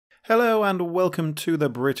Hello and welcome to the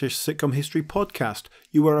British Sitcom History Podcast.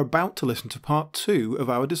 You are about to listen to part 2 of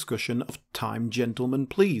our discussion of Time, Gentlemen,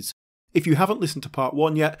 Please. If you haven't listened to part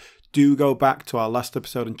 1 yet, do go back to our last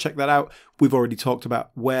episode and check that out. We've already talked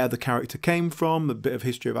about where the character came from, a bit of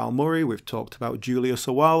history of Al Murray. We've talked about Julia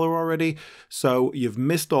Sawala already. So you've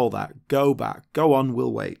missed all that. Go back. Go on,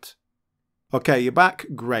 we'll wait. Okay, you're back.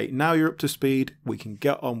 Great. Now you're up to speed. We can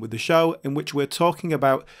get on with the show, in which we're talking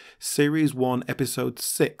about Series 1, Episode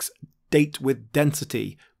 6, Date with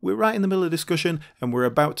Density. We're right in the middle of discussion, and we're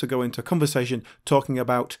about to go into a conversation talking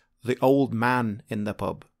about the old man in the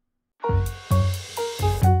pub.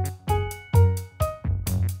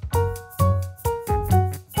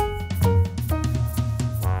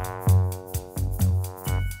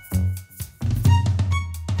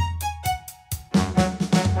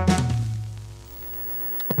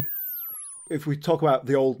 If we talk about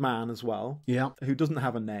the old man as well, who doesn't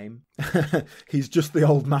have a name, he's just the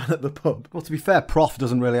old man at the pub. Well, to be fair, Prof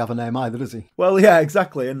doesn't really have a name either, does he? Well, yeah,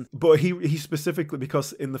 exactly. But he specifically,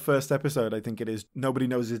 because in the first episode, I think it is, nobody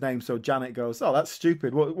knows his name. So Janet goes, "Oh, that's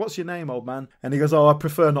stupid. What's your name, old man?" And he goes, "Oh, I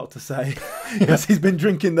prefer not to say." Because he's been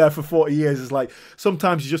drinking there for 40 years. It's like,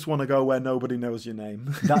 sometimes you just want to go where nobody knows your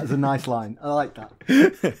name. That is a nice line. I like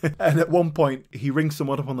that. And at one point, he rings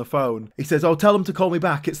someone up on the phone. He says, "Oh, tell him to call me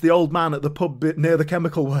back. It's the old man at the pub near the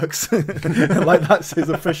chemical works." Like, that's his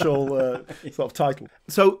official sort of title.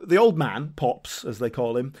 So the old man, Pops, as they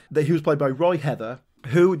call him, he was played by Roy Heather,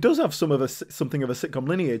 who does have something of a sitcom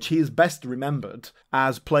lineage. He is best remembered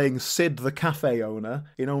as playing Sid, the cafe owner,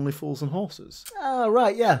 in Only Fools and Horses. Oh,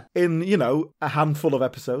 right, yeah. In, a handful of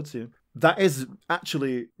episodes. That is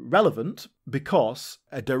actually relevant because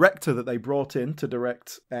a director that they brought in to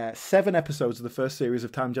direct 7 episodes of the first series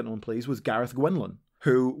of Time, Gentlemen, Please was Gareth Gwenlyn,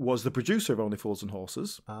 who was the producer of Only Fools and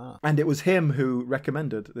Horses. And it was him who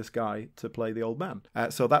recommended this guy to play the old man.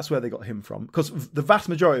 So that's where they got him from. Because the vast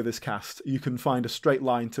majority of this cast, you can find a straight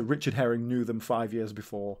line to Richard Herring knew them 5 years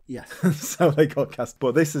before. Yes. So they got cast.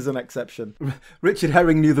 But this is an exception. Richard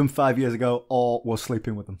Herring knew them 5 years ago or was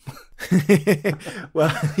sleeping with them.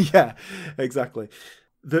 Well, yeah, exactly.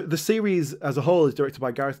 The series as a whole is directed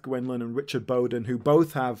by Gareth Gwenlyn and Richard Bowden, who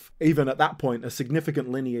both have, even at that point, a significant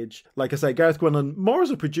lineage. Like I say, Gareth Gwenlyn more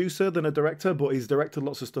as a producer than a director, but he's directed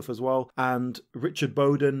lots of stuff as well. And Richard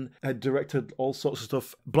Bowden had directed all sorts of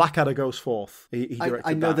stuff. Blackadder Goes Forth. He directed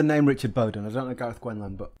I know that. the name Richard Bowden. I don't know Gareth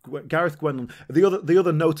Gwenlyn, but Gareth Gwenlyn. The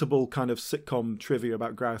other notable kind of sitcom trivia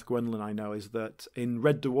about Gareth Gwenlyn I know is that in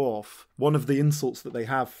Red Dwarf, one of the insults that they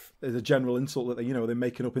have is a general insult that they're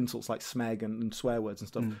making up insults like smeg and swear words and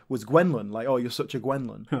stuff. Was Gwenlyn, like, "Oh, you're such a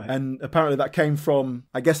Gwenlyn." Right. And apparently that came from,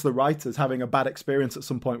 I guess, the writers having a bad experience at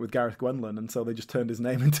some point with Gareth Gwenlyn, and so they just turned his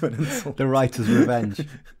name into an insult. The writer's revenge.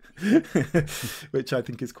 Which I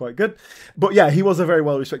think is quite good. But yeah, he was a very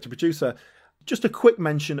well-respected producer. Just a quick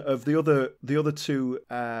mention of the other two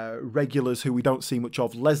regulars who we don't see much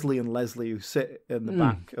of, Leslie and Leslie, who sit in the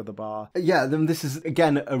back of the bar. Yeah, then this is,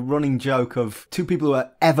 again, a running joke of two people who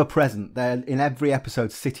are ever present. They're in every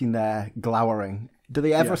episode sitting there glowering. Do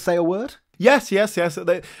they ever say a word? Yes.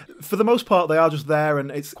 They, for the most part, they are just there, and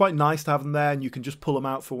it's quite nice to have them there, and you can just pull them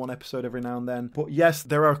out for one episode every now and then. But yes,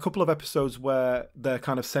 there are a couple of episodes where they're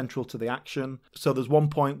kind of central to the action. So there's one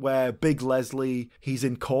point where Big Leslie, he's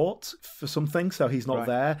in court for something, so he's not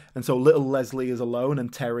there. And so little Leslie is alone,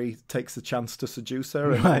 and Terry takes the chance to seduce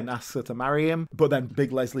her and asks her to marry him. But then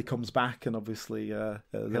Big Leslie comes back, and obviously there's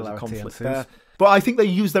a conflict there. But I think they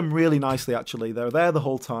use them really nicely, actually. They're there the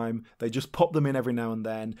whole time. They just pop them in every now and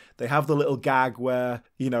then. They have the little gag where,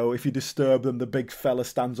 if you disturb them, the big fella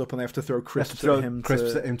stands up and they have to throw crisps at him.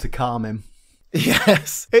 Crisps at him to calm him.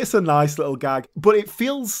 Yes, it's a nice little gag. But it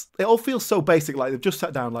all feels so basic, like they've just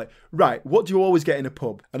sat down like, right, what do you always get in a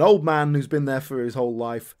pub? An old man who's been there for his whole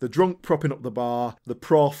life, the drunk propping up the bar, the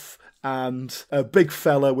prof, and a big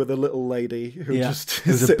fella with a little lady who just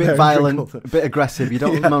who's a bit violent, a bit aggressive. You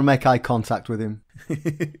don't want to make eye contact with him.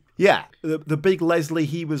 Yeah, the big Leslie,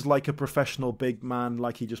 he was like a professional big man,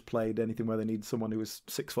 like he just played anything where they need someone who was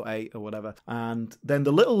 6'8" or whatever. And then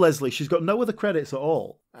the little Leslie, she's got no other credits at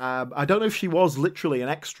all. I don't know if she was literally an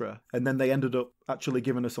extra, and then they ended up actually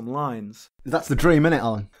giving her some lines. That's the dream, isn't it,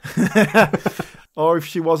 Alan? Or if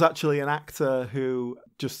she was actually an actor who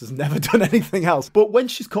just has never done anything else. But when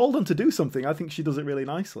she's called on to do something, I think she does it really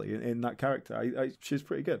nicely in that character. She's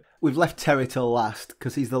pretty good. We've left Terry till last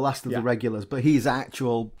because he's the last of the regulars, but he's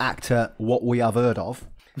actual actor, what we have heard of.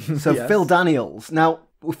 So yes. Phil Daniels. Now,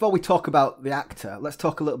 before we talk about the actor, let's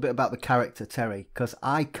talk a little bit about the character, Terry, because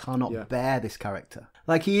I cannot bear this character.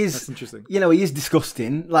 Like, he is, that's interesting. He is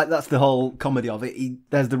disgusting. Like, that's the whole comedy of it.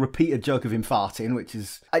 There's the repeated joke of him farting, which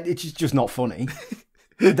is, it's just not funny.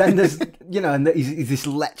 Then there's, and he's this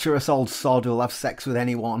lecherous old sod who'll have sex with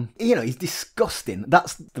anyone. He's disgusting.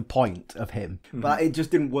 That's the point of him. But it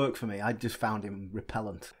just didn't work for me. I just found him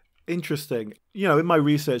repellent. Interesting. In my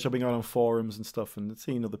research, I've been going on forums and stuff and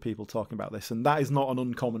seeing other people talking about this, and that is not an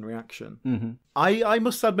uncommon reaction. Mm-hmm. I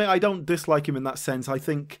must admit, I don't dislike him in that sense. I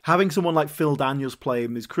think having someone like Phil Daniels play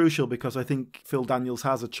him is crucial because I think Phil Daniels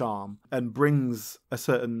has a charm and brings a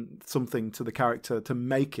certain something to the character to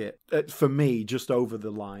make it, for me, just over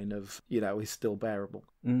the line of, he's still bearable.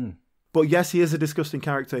 Mm. But yes, he is a disgusting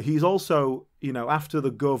character. He's also, after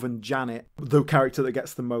the Gov and Janet, the character that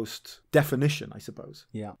gets the most definition, I suppose.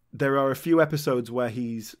 Yeah. There are a few episodes where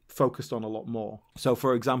he's focused on a lot more. So,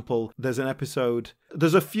 for example, there's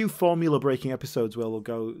a few formula-breaking episodes where they'll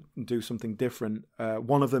go and do something different.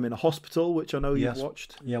 One of them in a hospital, which I know you've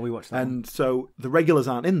watched. Yeah, we watched that. And so the regulars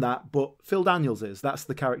aren't in that, but Phil Daniels is. That's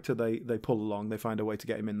the character they pull along. They find a way to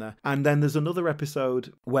get him in there. And then there's another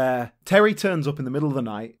episode where Terry turns up in the middle of the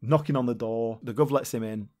night, knocking on the door. The Gov lets him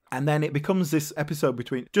in. And then it becomes this episode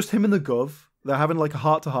between just him and the Gov. They're having like a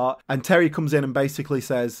heart-to-heart. And Terry comes in and basically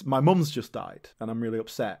says, my mum's just died and I'm really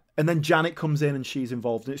upset. And then Janet comes in and she's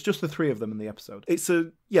involved. And it's just the three of them in the episode. It's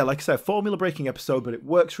like I said, formula-breaking episode, but it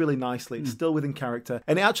works really nicely. It's still within character.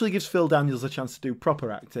 And it actually gives Phil Daniels a chance to do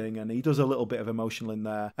proper acting. And he does a little bit of emotional in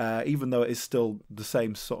there, even though it is still the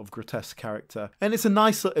same sort of grotesque character. And it's a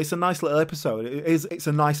nice little episode. It's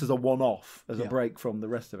a nice as a one-off, as a break from the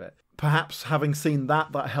rest of it. Perhaps having seen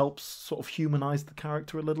that helps sort of humanise the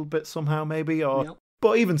character a little bit somehow, maybe.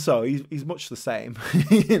 But even so, he's much the same,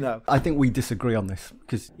 I think we disagree on this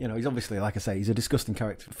because, he's obviously, like I say, he's a disgusting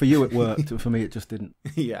character. For you, it worked. For me, it just didn't.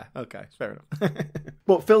 Yeah, okay, fair enough.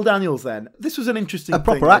 But Phil Daniels, then, this was an interesting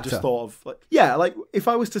thing actor. I just thought of. If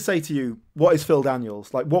I was to say to you, what is Phil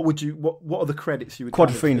Daniels? Like, what are the credits you would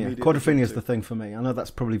Quadrophenia. Quadrophenia is the thing for me. I know that's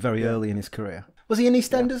probably very early in his career. Was he in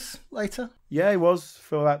EastEnders later? Yeah, he was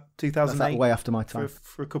for about 2008. That's way after my time.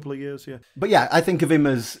 For a couple of years, yeah. But yeah, I think of him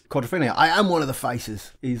as Quadrophenia. I am one of the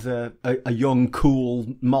faces. He's a young, cool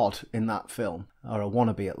mod in that film. Or a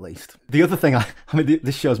wannabe, at least. The other thing,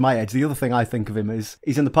 this shows my age. The other thing I think of him is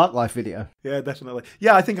he's in the Parklife video. Yeah, definitely.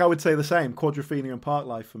 Yeah, I think I would say the same. Quadrophenia and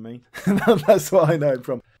Parklife for me. That's what I know him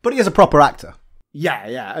from. But he is a proper actor.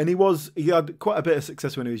 Yeah, and he had quite a bit of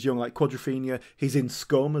success when he was young, like Quadrophenia. He's in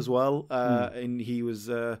Scum as well, and he was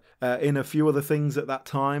in a few other things at that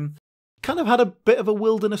time. Kind of had a bit of a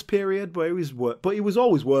wilderness period where but he was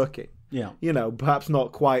always working. Yeah, perhaps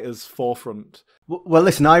not quite as forefront. Well,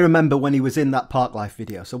 listen, I remember when he was in that Parklife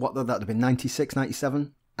video. So what that would have been 96,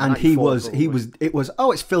 97? And it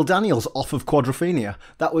was Phil Daniels off of Quadrophenia.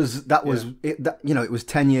 That was it was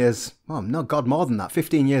 10 years. Oh no, God, more than that.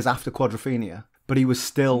 15 years after Quadrophenia. But he was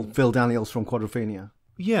still Phil Daniels from Quadrophenia.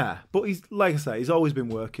 Yeah, but he's, like I say, he's always been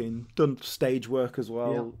working, done stage work as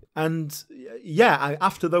well. Yeah. And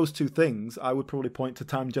after those two things, I would probably point to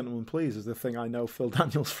Time, Gentlemen, Please as the thing I know Phil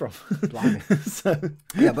Daniels from. Blimey.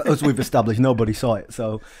 Yeah, but as we've established, nobody saw it.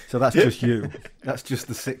 So that's just you. That's just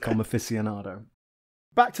the sitcom aficionado.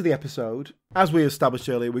 Back to the episode. As we established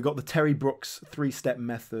earlier, we got the Terry Brooks 3-step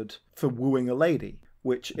method for wooing a lady,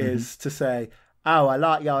 which is to say, oh, I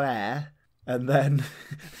like your hair. And then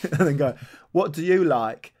go, what do you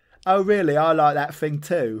like? Oh, really? I like that thing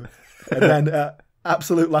too. And then,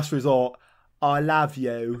 absolute last resort, I love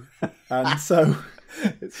you. And so...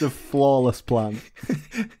 It's a flawless plan.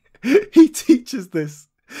 He teaches this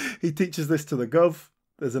to the Gov.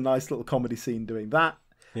 There's a nice little comedy scene doing that.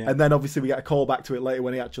 Yeah. And then obviously we get a call back to it later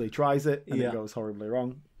when he actually tries it and it goes horribly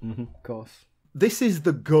wrong. Mm-hmm, of course. This is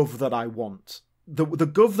the Gov that I want. The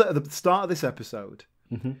Gov that at the start of this episode...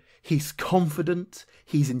 Mm-hmm. He's confident.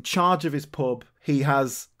 He's in charge of his pub. He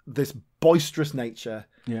has this boisterous nature.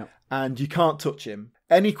 Yeah. And you can't touch him.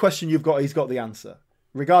 Any question you've got, he's got the answer,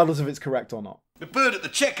 regardless if it's correct or not. The bird at the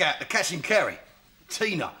checkout, the cash and carry.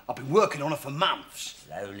 Tina, I've been working on her for months.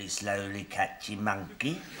 Slowly, catchy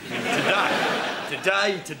monkey.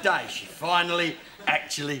 Today, she finally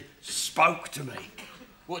actually spoke to me.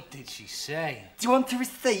 What did she say? Do you want a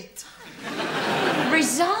receipt?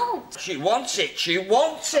 Result? She wants it.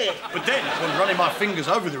 But then, when running my fingers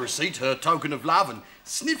over the receipt, her token of love, and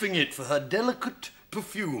sniffing it for her delicate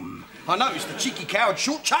perfume, I noticed the cheeky coward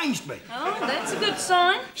shortchanged me. Oh, that's a good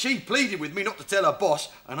sign. She pleaded with me not to tell her boss,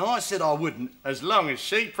 and I said I wouldn't, as long as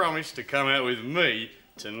she promised to come out with me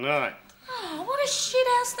tonight. Oh, what a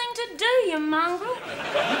shit-house thing to do, you mongrel.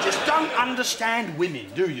 You just don't understand women,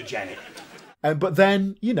 do you, Janet? But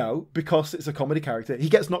then, because it's a comedy character, he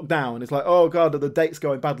gets knocked down. And it's like, oh, God, the date's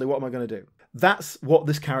going badly. What am I going to do? That's what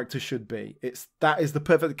this character should be. That is the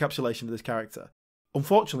perfect encapsulation of this character.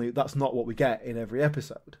 Unfortunately, that's not what we get in every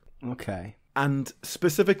episode. Okay. And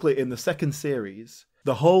specifically in the second series,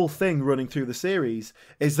 the whole thing running through the series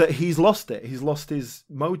is that he's lost it. He's lost his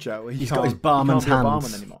mojo. He's got his barman's he can't be a hands.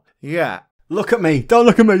 barman anymore. Yeah. Look at me. Don't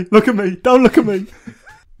look at me. Look at me. Don't look at me.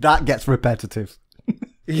 That gets repetitive.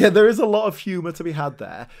 Yeah, there is a lot of humour to be had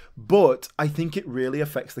there, but I think it really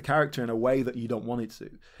affects the character in a way that you don't want it to.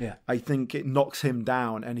 Yeah. I think it knocks him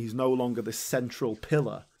down and he's no longer the central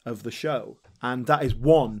pillar of the show. And that is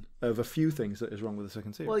one of a few things that is wrong with the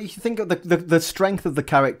second series. Well, you think of the strength of the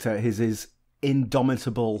character is his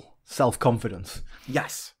indomitable self-confidence.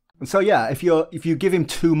 Yes. And so, yeah, if you give him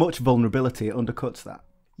too much vulnerability, it undercuts that.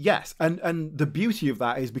 Yes, and the beauty of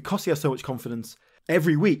that is because he has so much confidence,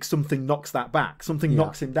 every week something knocks that back. Something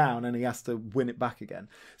knocks him down and he has to win it back again.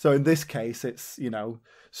 So in this case, it's,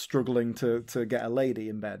 struggling to get a lady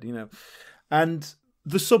in bed, And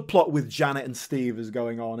the subplot with Janet and Steve is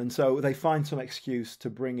going on, and so they find some excuse to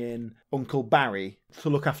bring in Uncle Barry to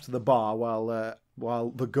look after the bar while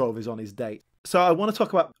the Gov is on his date. So I want to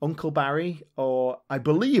talk about Uncle Barry, or I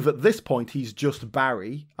believe at this point he's just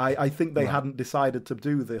Barry. I think they hadn't decided to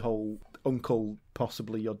do the whole uncle,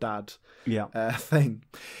 possibly your dad thing.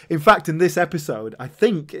 In fact, in this episode, I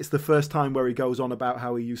think it's the first time where he goes on about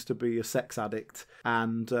how he used to be a sex addict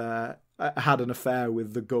and had an affair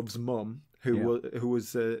with the Gov's mum, who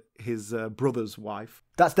was his brother's wife.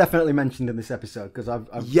 That's definitely mentioned in this episode because I've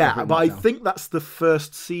but I think that's the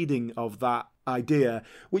first seeding of that idea,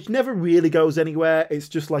 which never really goes anywhere. It's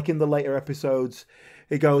just like in the later episodes,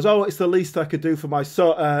 it goes, "Oh, it's the least I could do for my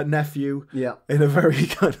nephew." Yeah, in a very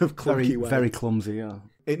kind of clunky way, very clumsy. Yeah,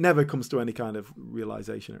 it never comes to any kind of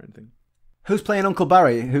realization or anything. Who's playing Uncle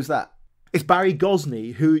Barry? Who's that? It's Barry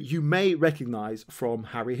Gosney, who you may recognise from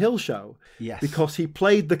Harry Hill Show. Yes. Because he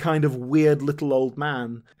played the kind of weird little old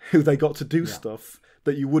man who they got to do stuff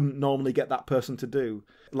that you wouldn't normally get that person to do.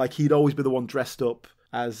 Like, he'd always be the one dressed up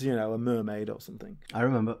as, a mermaid or something. I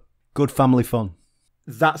remember. Good family fun.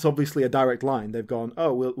 That's obviously a direct line. They've gone,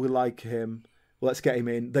 oh, we like him. Well, let's get him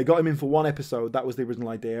in. They got him in for one episode. That was the original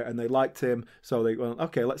idea. And they liked him. So they went,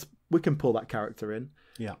 okay, we can pull that character in.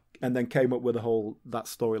 Yeah. And then came up with that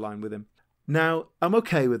storyline with him. Now, I'm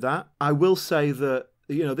okay with that. I will say that,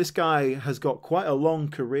 this guy has got quite a long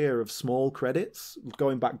career of small credits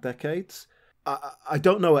going back decades. I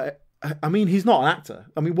don't know. I mean, he's not an actor.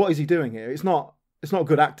 I mean, what is he doing here? It's not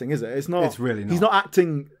good acting, is it? It's not. It's really not. He's not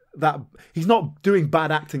acting that. He's not doing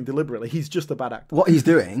bad acting deliberately. He's just a bad actor. What he's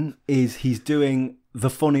doing is he's doing the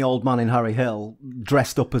funny old man in Harry Hill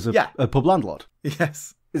dressed up as a pub landlord.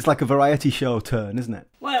 Yes. It's like a variety show turn, isn't it?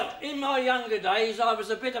 Well, in my younger days, I was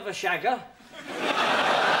a bit of a shagger.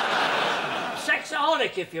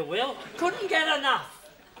 Sexaholic, if you will. Couldn't get enough.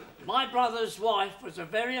 My brother's wife was a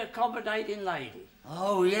very accommodating lady.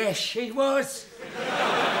 Oh, yes, she was.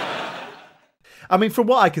 I mean, from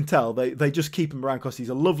what I can tell, they just keep him around because he's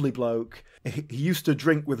a lovely bloke. He used to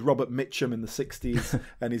drink with Robert Mitchum in the 60s,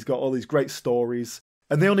 and he's got all these great stories.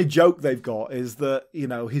 And the only joke they've got is that,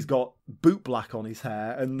 he's got boot black on his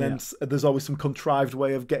hair, and then there's always some contrived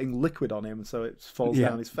way of getting liquid on him, so it falls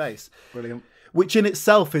down his face. Brilliant. Which in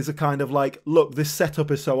itself is a kind of like, look, this setup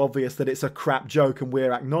is so obvious that it's a crap joke and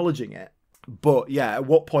we're acknowledging it. But yeah, at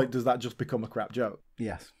what point does that just become a crap joke?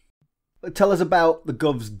 Yes. Tell us about the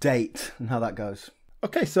Gov's date and how that goes.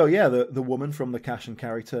 Okay, so yeah, the woman from the Cash and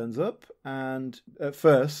Carry turns up, and at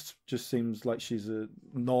first just seems like she's a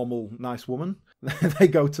normal, nice woman. They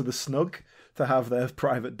go to the Snug to have their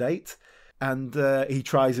private date, and he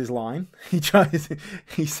tries his line. He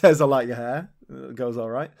says, "I like your hair." It goes all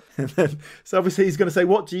right. And then, so obviously he's going to say,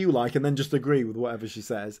 "What do you like?" and then just agree with whatever she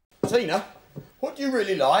says. Tina, what do you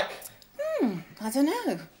really like? I don't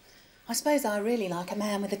know. I suppose I really like a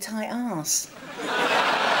man with a tight arse.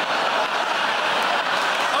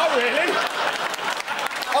 Oh, really?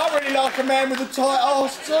 I really like a man with a tight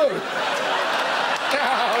arse too.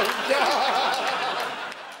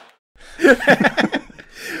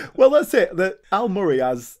 Well, that's it. Al Murray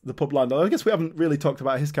as the pub landlord. I guess we haven't really talked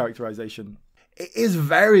about his characterization. It is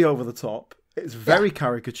very over the top. It's very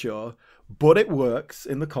caricature, but it works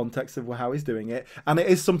in the context of how he's doing it. And it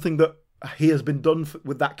is something that he has been done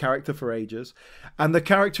with that character for ages. And the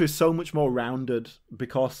character is so much more rounded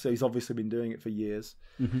because he's obviously been doing it for years.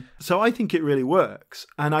 Mm-hmm. So I think it really works.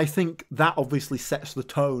 And I think that obviously sets the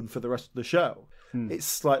tone for the rest of the show. It's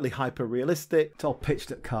slightly hyper-realistic. It's all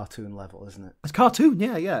pitched at cartoon level, isn't it? It's cartoon,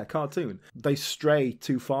 yeah, cartoon. They stray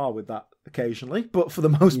too far with that occasionally, but for the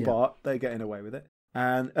most part, they're getting away with it.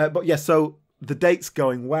 And so the date's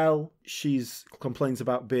going well. She complains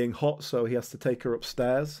about being hot, so he has to take her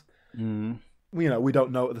upstairs. We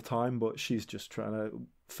don't know at the time, but she's just trying to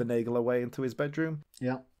finagle her way into his bedroom.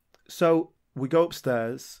 Yeah. So we go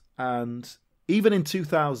upstairs, and even in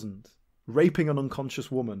 2000, raping an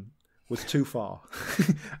unconscious woman was too far.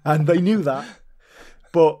 And they knew that.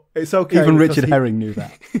 But it's okay. Even Richard Herring knew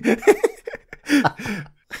that.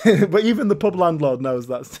 But even the pub landlord knows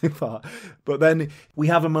that's too far. But then we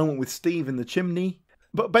have a moment with Steve in the chimney.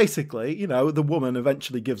 But basically, you know, the woman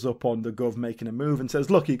eventually gives up on the gov making a move and says,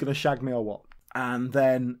 look, are you going to shag me or what? And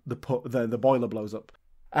then the boiler blows up.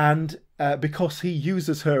 And because he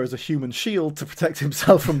uses her as a human shield to protect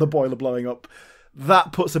himself from the boiler blowing up,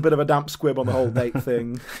 that puts a bit of a damp squib on the whole date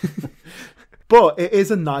thing. But it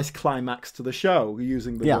is a nice climax to the show,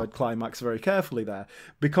 using the word climax very carefully there,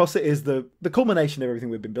 because it is the culmination of everything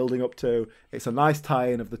we've been building up to. It's a nice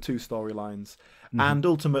tie-in of the two storylines. And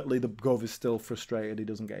ultimately, the Gov is still frustrated. He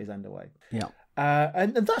doesn't get his end away. Yeah.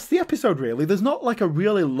 And that's the episode, really. There's not like a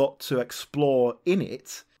really lot to explore in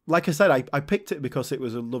it. Like I said, I picked it because it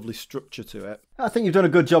was a lovely structure to it. I think you've done a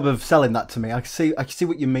good job of selling that to me. I can see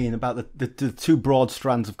what you mean about the two broad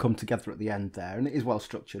strands have come together at the end there, and it is well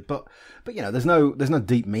structured. But you know, there's no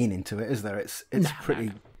deep meaning to it, is there? It's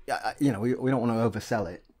pretty. You know, we don't want to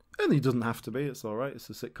oversell it. And it doesn't have to be. It's all right. It's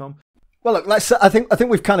a sitcom. Well, look, I think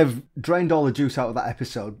we've kind of drained all the juice out of that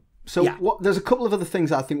episode. So there's a couple of other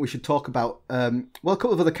things I think we should talk about. A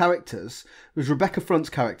couple of other characters. There's Rebecca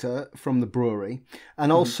Front's character from the brewery.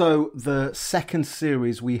 And also the second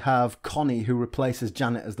series, we have Connie, who replaces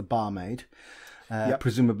Janet as the barmaid.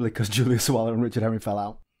 Presumably because Julia Sawalha and Richard Herring fell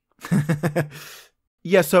out.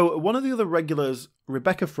 Yeah, so one of the other regulars,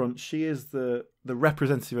 Rebecca Front, she is the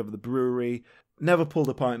representative of the brewery. Never pulled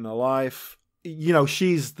a pint in her life. You know,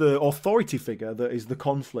 she's the authority figure that is the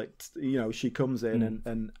conflict. You know, she comes in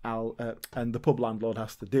and the pub landlord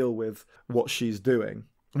has to deal with what she's doing,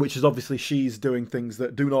 which is obviously she's doing things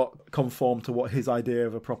that do not conform to what his idea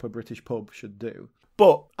of a proper British pub should do.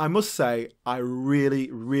 But I must say, I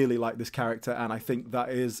really, really like this character, and I think that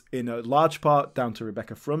is in a large part down to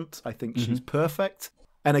Rebecca Front. I think she's perfect.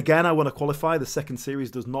 And again, I want to qualify, the second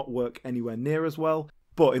series does not work anywhere near as well.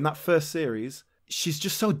 But in that first series, she's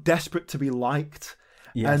just so desperate to be liked.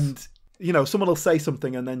 Yes. And, you know, someone will say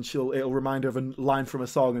something and then it'll remind her of a line from a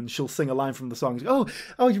song, and she'll sing a line from the song. Oh,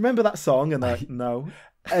 you remember that song? And they're like, no.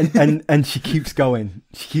 and she keeps going.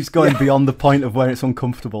 She keeps going beyond the point of where it's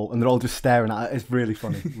uncomfortable, and they're all just staring at it. It's really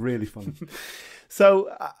funny. Really funny.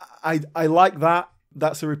 So I like that.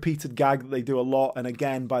 That's a repeated gag that they do a lot. And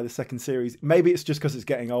again, by the second series, maybe it's just because it's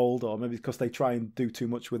getting old, or maybe it's because they try and do too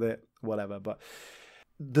much with it, whatever. But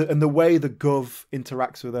the way the Gov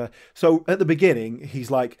interacts with her. So at the beginning,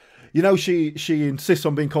 he's like, you know, she insists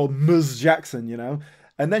on being called Ms. Jackson, you know,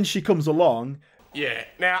 and then she comes along. Yeah,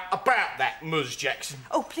 now about that, Ms. Jackson.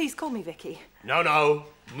 Oh, please call me Vicky. No,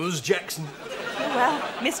 Ms. Jackson. Well,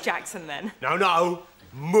 Miss Jackson then. No,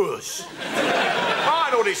 Ms. I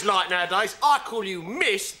know what it's like nowadays. I call you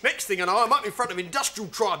Miss. Next thing I know, I'm up in front of industrial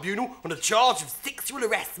tribunal on a charge of sexual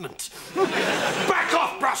harassment. Back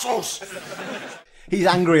off, Brussels! He's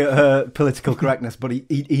angry at her political correctness, but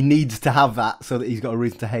he needs to have that so that he's got a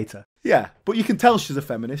reason to hate her. Yeah, but you can tell she's a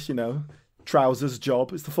feminist, you know. Trousers,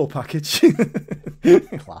 job, it's the full package.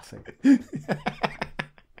 Classic.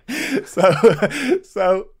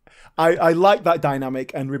 So I like that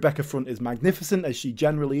dynamic, and Rebecca Front is magnificent, as she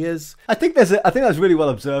generally is. I think that's really well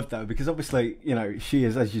observed, though, because obviously, you know, she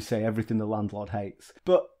is, as you say, everything the landlord hates.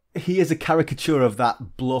 But he is a caricature of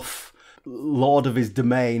that bluff lord of his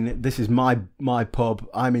domain. This is my pub.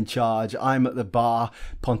 I'm in charge. I'm at the bar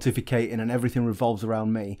pontificating, and everything revolves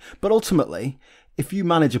around me. But ultimately, if you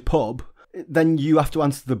manage a pub, then you have to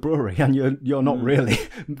answer the brewery, and you're not really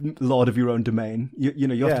lord of your own domain. You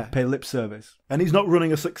know, you have to pay lip service. And he's not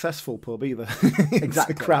running a successful pub either. It's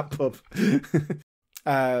exactly. a crap pub.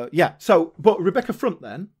 But Rebecca Front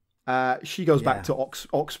then, she goes back to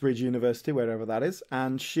Oxbridge University, wherever that is,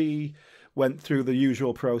 and she went through the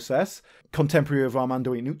usual process. Contemporary of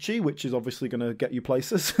Armando Iannucci, which is obviously going to get you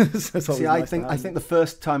places. See, I think the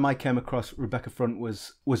first time I came across Rebecca Front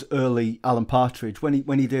was early Alan Partridge when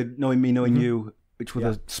he did Knowing Me, Knowing You, which were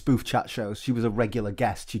the spoof chat shows. She was a regular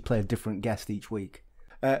guest. She'd play a different guest each week.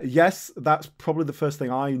 Yes, that's probably the first thing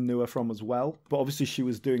I knew her from as well. But obviously she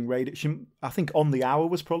was doing radio. I think On the Hour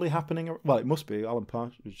was probably happening. Well, it must be Alan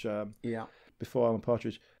Partridge. Before Alan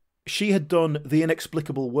Partridge. She had done The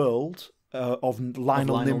Inexplicable World of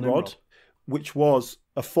Lionel Nimrod, which was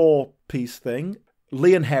a 4-piece thing.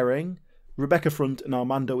 Leon Herring, Rebecca Front, and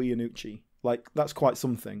Armando Iannucci. Like, that's quite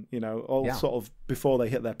something, you know, sort of before they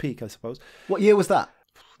hit their peak, I suppose. What year was that?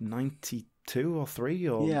 92 or 3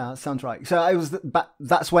 or... Yeah, that sounds right. So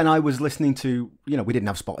that's when I was listening to, you know, we didn't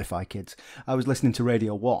have Spotify, kids. I was listening to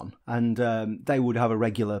Radio 1, and they would have a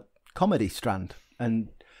regular comedy strand. And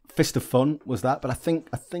Fist of Fun was that, but I think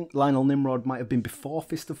Lionel Nimrod might have been before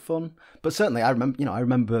Fist of Fun. But certainly, I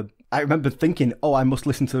remember thinking, oh, I must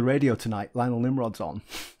listen to the radio tonight. Lionel Nimrod's on.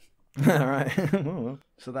 All right.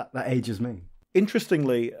 So that ages me.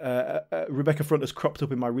 Interestingly, Rebecca Front has cropped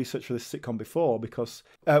up in my research for this sitcom before, because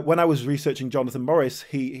when I was researching Jonathan Morris,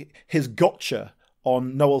 his gotcha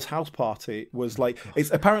on Noel's house party was like,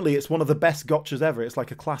 it's one of the best gotchas ever. It's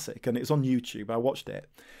like a classic, and it's on YouTube. I watched it,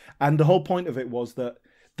 and the whole point of it was that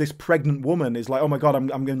this pregnant woman is like, oh my god, I'm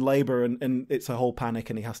going to labour, and it's a whole panic,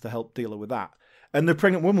 and he has to help deal with that. And the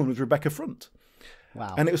pregnant woman was Rebecca Front.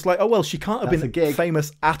 Wow. And it was like, oh well, she can't have been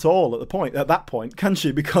famous at all at that point, can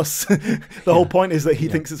she? Because the whole point is that he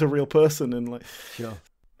thinks it's a real person, and like, sure.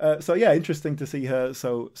 So yeah, interesting to see her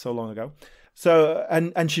so long ago. So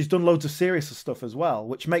and she's done loads of serious stuff as well,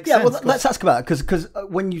 which makes sense. Well, let's ask about it, because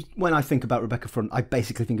when I think about Rebecca Front, I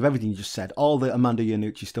basically think of everything you just said, all the Amanda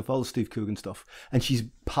Iannucci stuff, all the Steve Coogan stuff, and she's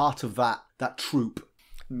part of that troupe.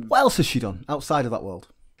 What else has she done outside of that world?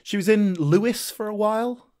 She was in Lewis for a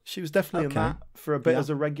while. She was definitely in that for a bit as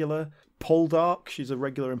a regular. Poldark, she's a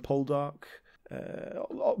regular in Poldark.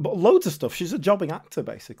 Loads of stuff. She's a jobbing actor,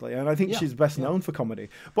 basically, and I think she's best known for comedy.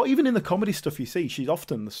 But even in the comedy stuff you see, she's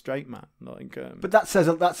often the straight man. Like, but that says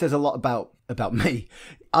a lot about me.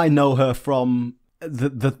 I know her from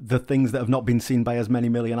the things that have not been seen by as many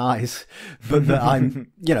million eyes, but that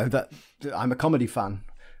I'm a comedy fan.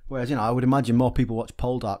 Whereas I would imagine more people watch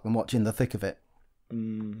Poldark than watch In the Thick of It.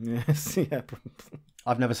 Yes, yeah.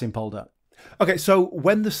 I've never seen Poldark. Okay, so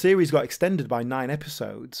when the series got extended by 9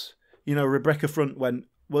 episodes, Rebecca Front went,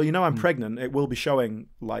 well, I'm pregnant. It will be showing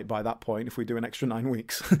like by that point if we do an extra 9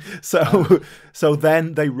 weeks. So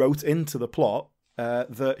then they wrote into the plot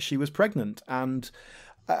that she was pregnant, and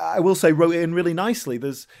I will say wrote it in really nicely.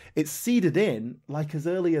 It's seeded in like as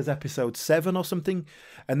early as episode 7 or something,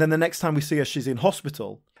 and then the next time we see her, she's in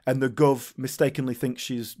hospital, and the Gov mistakenly thinks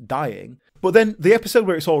she's dying. But then the episode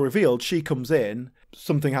where it's all revealed, she comes in,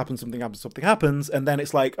 something happens, and then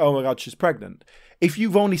it's like, oh my god, she's pregnant. If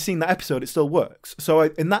you've only seen that episode, it still works. So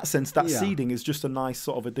in that sense, that seeding is just a nice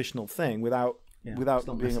sort of additional thing without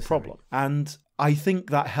being a problem. And I think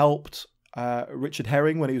that helped Richard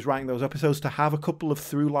Herring, when he was writing those episodes, to have a couple of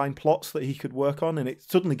through-line plots that he could work on, and it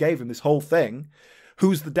suddenly gave him this whole thing.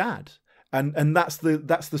 Who's the dad? And that's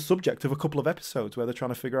the subject of a couple of episodes where they're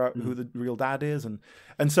trying to figure out who the real dad is,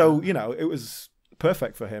 and so it was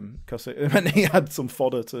perfect for him because it meant he had some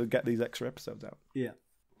fodder to get these extra episodes out. Yeah.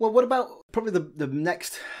 Well, what about probably the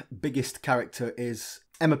next biggest character is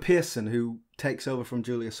Emma Pearson, who takes over from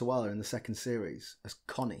Julia Sawalha in the second series as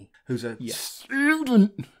Connie, who's a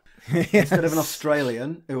student instead of an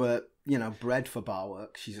Australian who are bred for bar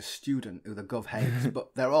work. She's a student who the Gov hates,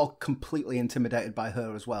 but they're all completely intimidated by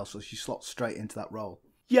her as well, so she slots straight into that role.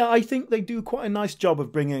 Yeah, I think they do quite a nice job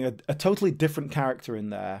of bringing a totally different character in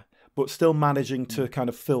there, but still managing to kind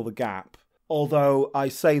of fill the gap. Although I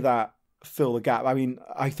say that, fill the gap, I mean,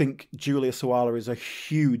 I think Julia Sawalha is a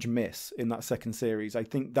huge miss in that second series. I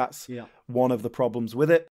think that's one of the problems with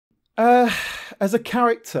it. As a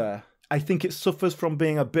character, I think it suffers from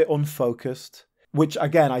being a bit unfocused, which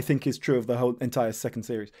again I think is true of the whole entire second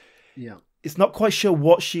series. Yeah, it's not quite sure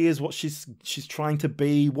what she is, what she's trying to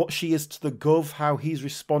be, what she is to the Gov, how he's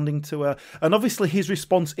responding to her, and obviously his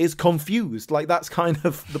response is confused. Like that's kind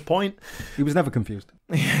of the point. He was never confused.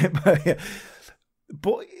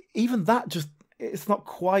 But even that, just it's not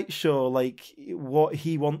quite sure like what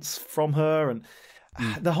he wants from her, and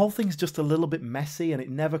the whole thing's just a little bit messy, and it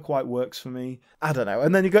never quite works for me. I don't know.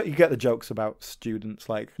 And then you get the jokes about students,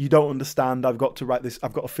 like you don't understand. I've got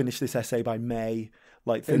to finish this essay by May.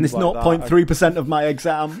 Like and it's 0.3% of my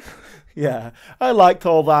exam. Yeah, I liked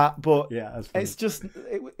all that, but yeah, it's just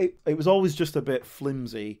it was always just a bit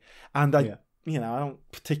flimsy, and I don't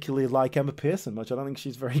particularly like Emma Pearson much. I don't think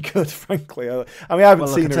she's very good, frankly. I mean, I haven't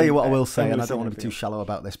seen her. I'll tell you what I will say, and I don't want to be too shallow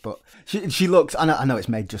about this, but she looks. I know it's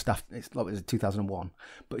made just after. It's 2001,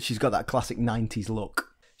 but she's got that classic 90s look.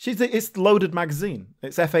 It's Loaded magazine.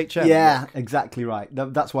 It's FHM. Yeah, exactly right.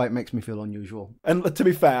 That's why it makes me feel unusual. And to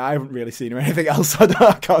be fair, I haven't really seen her in anything else.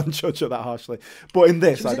 I can't judge her that harshly. But in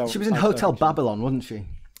this, She was in Hotel Babylon, wasn't she?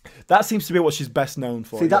 That seems to be what she's best known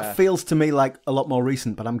for. See, that feels to me like a lot more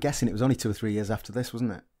recent, but I'm guessing it was only 2 or 3 years after this,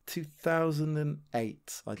 wasn't it?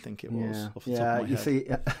 2008, I think it was. Off the top of my head. You see,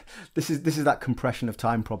 this is that compression of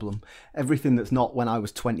time problem. Everything that's not when I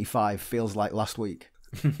was 25 feels like last week.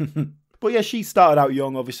 But yeah, she started out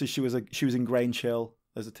young. Obviously, she was in Grange Hill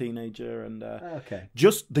as a teenager, and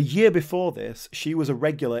just the year before this, she was a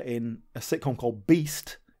regular in a sitcom called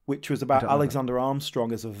Beast, which was about Alexander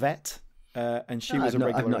Armstrong as a vet, and she was a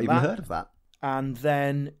regular. I've not even heard of that. And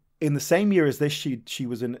then in the same year as this, she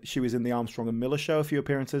was in the Armstrong and Miller Show, a few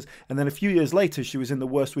appearances, and then a few years later, she was in The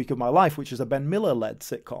Worst Week of My Life, which is a Ben Miller-led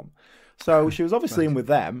sitcom. So she was obviously in with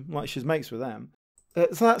them, like she's mates with them.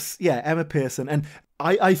 So that's, Emma Pearson. And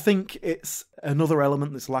I think it's another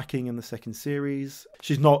element that's lacking in the second series.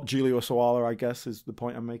 She's not Julia Sawala, I guess, is the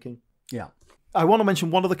point I'm making. Yeah. I want to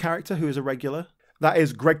mention one other character who is a regular. That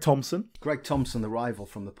is Greg Thompson. Greg Thompson, the rival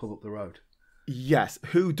from the Pub Up the Road. Yes,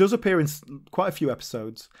 who does appear in quite a few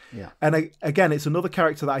episodes. Yeah. And again, it's another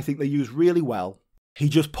character that I think they use really well. He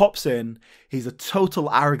just pops in. He's a total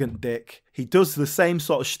arrogant dick. He does the same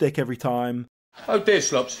sort of shtick every time. Oh dear,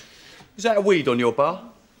 Slops. Is that a weed on your bar?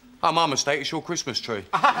 Oh, my mistake, it's your Christmas tree.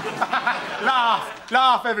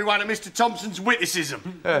 Laugh, everyone, at Mr. Thompson's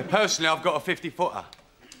witticism. Yeah, personally, I've got a 50-footer.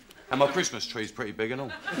 And my Christmas tree's pretty big and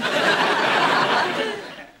all.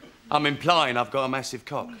 I'm implying I've got a massive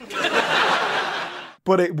cock.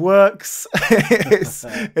 But it works.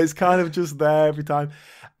 It's kind of just there every time.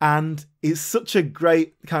 And it's such a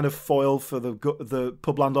great kind of foil for the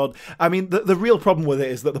Pub Landlord. I mean, the real problem with it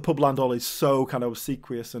is that the Pub Landlord is so kind of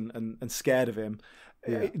obsequious and scared of him.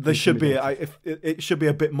 Yeah, there should be it should be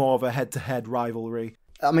a bit more of a head-to-head rivalry.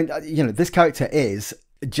 I mean, this character is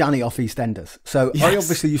Johnny off EastEnders. So yes. I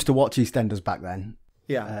obviously used to watch EastEnders back then.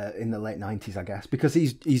 Yeah, in the late 90s, I guess, because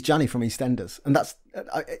he's Johnny from EastEnders, and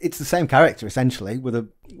it's the same character essentially with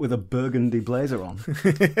a burgundy blazer on.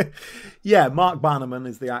 Yeah, Mark Bannerman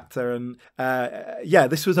is the actor, and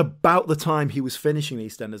this was about the time he was finishing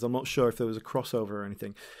EastEnders. I'm not sure if there was a crossover or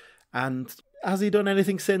anything. And has he done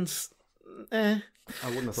anything since? I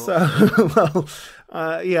wouldn't have thought.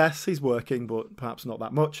 So, yes, he's working, but perhaps not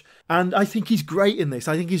that much. And I think he's great in this.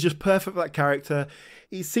 I think he's just perfect for that character.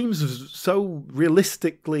 He seems so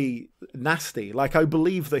realistically nasty. Like, I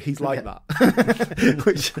believe that he's like that,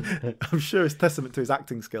 which I'm sure is testament to his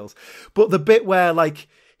acting skills. But the bit where, like,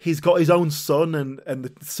 he's got his own son and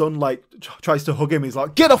the son, like, tries to hug him, he's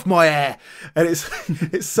like, get off my hair! And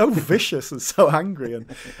it's so vicious and so angry.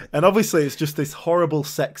 And obviously it's just this horrible,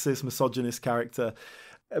 sexist, misogynist character.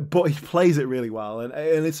 But he plays it really well.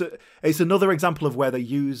 And it's another example of where they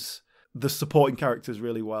use the supporting characters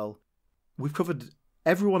really well. We've covered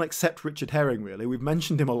everyone except Richard Herring, really. We've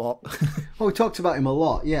mentioned him a lot. Well, we talked about him a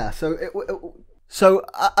lot, yeah. So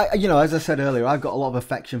I as I said earlier, I've got a lot of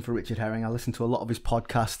affection for Richard Herring. I listen to a lot of his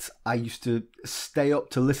podcasts. I used to stay up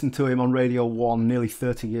to listen to him on Radio 1 nearly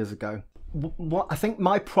 30 years ago. What I think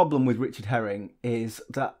my problem with Richard Herring is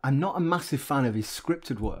that I'm not a massive fan of his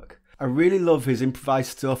scripted work. I really love his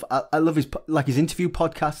improvised stuff. I love his interview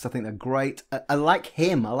podcasts. I think they're great. I like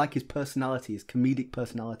him. I like his personality, his comedic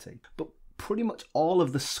personality. But pretty much all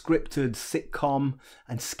of the scripted sitcom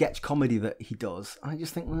and sketch comedy that he does, I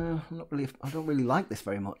just think, I don't really like this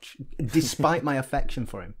very much, despite my affection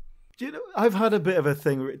for him. Do you know, I've had a bit of a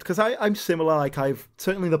thing, because I'm similar. Like, I've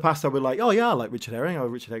certainly in the past, I would like, oh yeah, I like Richard Herring. I'm a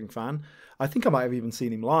Richard Herring fan. I think I might have even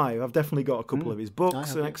seen him live. I've definitely got a couple of his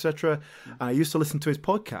books and etc. And I used to listen to his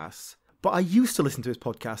podcasts. But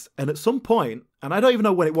and at some point, and I don't even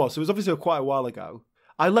know when it was obviously quite a while ago,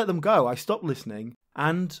 I let them go. I stopped listening,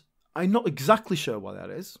 and I'm not exactly sure why that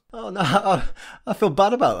is. Oh no, I feel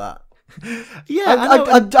bad about that. Yeah,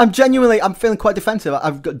 I'm feeling quite defensive.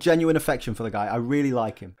 I've got genuine affection for the guy. I really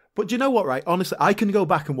like him. But do you know what, right? Honestly, I can go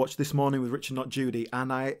back and watch This Morning with Richard Not Judy,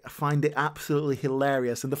 and I find it absolutely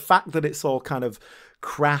hilarious. And the fact that it's all kind of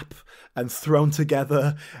crap and thrown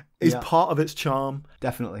together is part of its charm.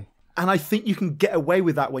 Definitely. And I think you can get away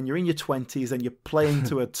with that when you're in your 20s and you're playing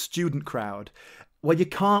to a student crowd. Well, you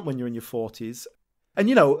can't when you're in your 40s. And,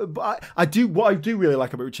 what I do really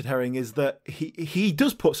like about Richard Herring is that he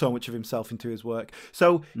does put so much of himself into his work.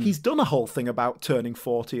 So he's done a whole thing about turning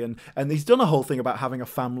 40 and he's done a whole thing about having a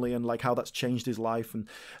family and like how that's changed his life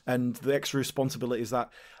and the extra responsibilities that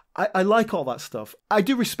I like all that stuff. I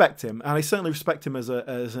do respect him, and I certainly respect him as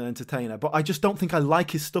an entertainer, but I just don't think I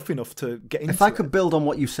like his stuff enough to get into it. If I could build on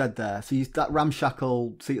what you said there, so that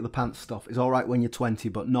ramshackle seat of the pants stuff is all right when you're 20,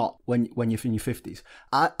 but not when you're in your 50s.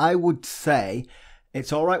 I would say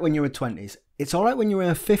it's all right when you're in 20s. It's all right when you're in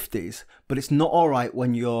your 50s, but it's not all right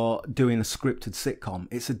when you're doing a scripted sitcom.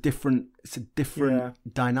 It's a different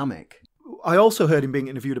dynamic. I also heard him being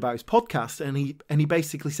interviewed about his podcast, and he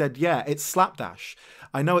basically said, yeah, it's slapdash.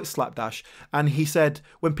 I know it's slapdash. And he said,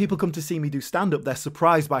 when people come to see me do stand-up, they're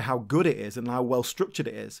surprised by how good it is and how well structured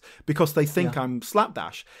it is because they think I'm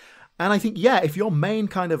slapdash. And I think, if your main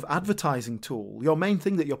kind of advertising tool, your main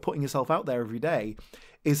thing that you're putting yourself out there every day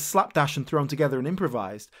is slapdash and thrown together and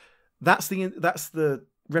improvised, that's the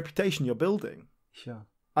reputation you're building. Sure.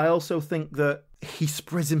 I also think that he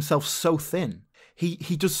spreads himself so thin.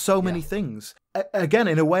 He does so many things. Again,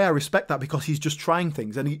 in a way, I respect that because he's just trying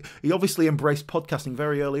things. And he obviously embraced podcasting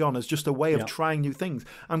very early on as just a way of trying new things.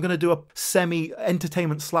 I'm going to do a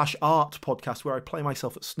semi-entertainment/art podcast where I play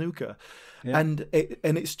myself at snooker. Yeah. And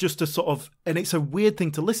it's just a sort of, and it's a weird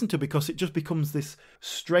thing to listen to because it just becomes this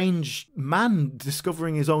strange man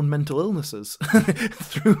discovering his own mental illnesses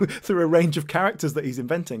through a range of characters that he's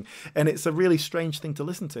inventing. And it's a really strange thing to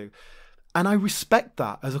listen to. And I respect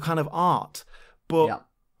that as a kind of art, but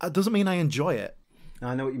it doesn't mean I enjoy it.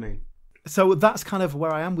 I know what you mean. So that's kind of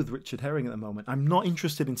where I am with Richard Herring at the moment. I'm not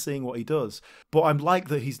interested in seeing what he does, but I'm like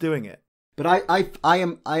that he's doing it. But I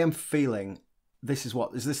am feeling, is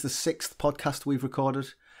this the 6th podcast we've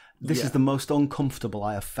recorded? This is the most uncomfortable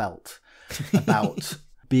I have felt about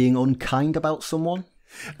being unkind about someone.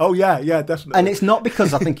 Oh yeah, definitely. And it's not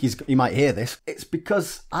because I think he might hear this. It's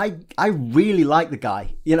because I really like the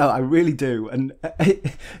guy. I really do. And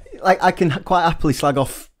I can quite happily slag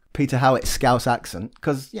off Peter Howitt's Scouse accent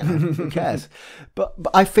because who cares? But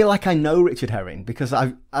I feel like I know Richard Herring because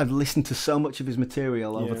I've listened to so much of his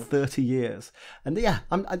material over 30 years, and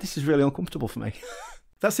this is really uncomfortable for me.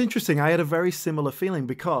 That's interesting. I had a very similar feeling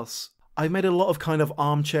because I made a lot of kind of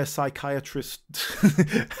armchair psychiatrist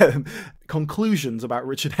conclusions about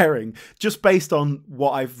Richard Herring just based on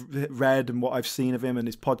what I've read and what I've seen of him and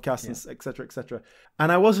his podcasts, and et cetera, et cetera.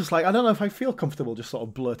 And I was just like, I don't know if I feel comfortable just sort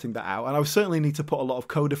of blurting that out. And I certainly need to put a lot of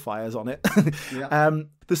codifiers on it.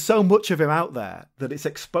 There's so much of him out there that it's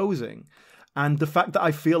exposing. And the fact that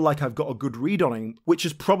I feel like I've got a good read on him, which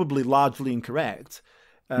is probably largely incorrect,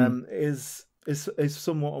 is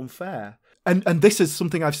somewhat unfair. And this is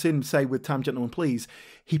something I've seen him say with Time, Gentlemen, Please.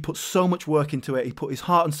 He put so much work into it. He put his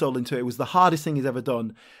heart and soul into it. It was the hardest thing he's ever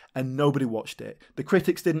done, and nobody watched it. The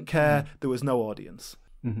critics didn't care. There was no audience.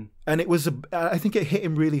 Mm-hmm. And it was, I think it hit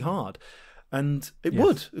him really hard. And it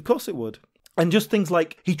would. Of course it would. And just things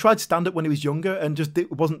like, he tried stand-up when he was younger and just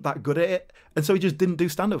wasn't that good at it. And so he just didn't do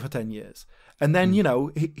stand-up for 10 years. And then,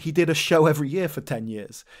 he did a show every year for 10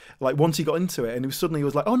 years. Like, once he got into it, and he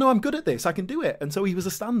was like, oh, no, I'm good at this. I can do it. And so he was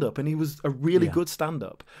a stand-up, and he was a really good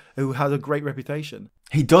stand-up who had a great reputation.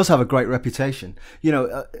 He does have a great reputation.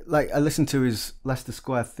 I listened to his Leicester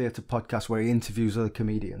Square Theatre podcast where he interviews other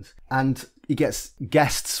comedians. And he gets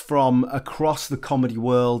guests from across the comedy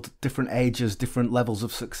world, different ages, different levels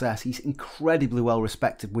of success. He's incredibly well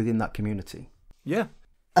respected within that community. Yeah.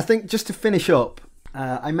 I think just to finish up,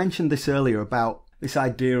 I mentioned this earlier about this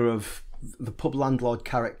idea of the pub landlord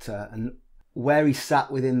character and where he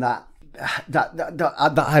sat within that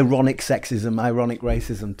ironic sexism, ironic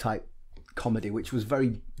racism type comedy, which was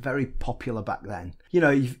very, very popular back then.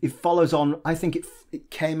 It follows on. I think it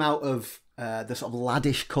came out of the sort of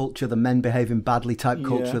laddish culture, the men behaving badly type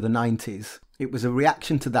culture of the 90s. It was a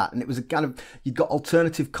reaction to that, and it was a kind of, you'd got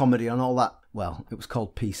alternative comedy and all that. Well, it was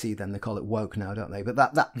called PC then, they call it woke now, don't they? But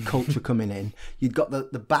that culture coming in, you'd got the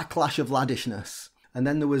backlash of laddishness, and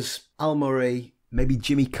then there was Al Murray, maybe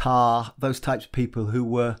Jimmy Carr, those types of people who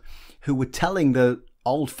were telling the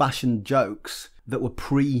old-fashioned jokes that were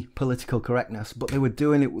pre-political correctness, but they were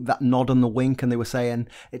doing it with that nod and the wink, and they were saying,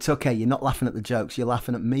 it's okay, you're not laughing at the jokes, you're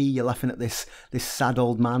laughing at me, you're laughing at this sad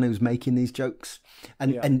old man who's making these jokes.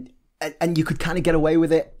 And you could kind of get away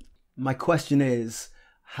with it. My question is,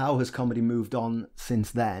 how has comedy moved on since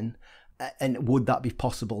then? And would that be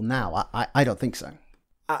possible now? I don't think so.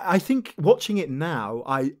 I think watching it now,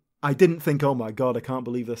 I didn't think, oh my God, I can't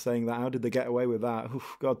believe they're saying that. How did they get away with that?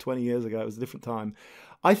 Oof, God, 20 years ago, it was a different time.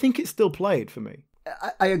 I think it's still played for me.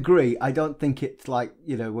 I agree. I don't think it's like,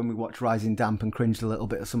 when we watched Rising Damp and cringed a little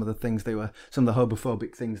bit at some of the things some of the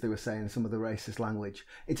homophobic things they were saying, some of the racist language.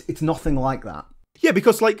 It's nothing like that. Yeah,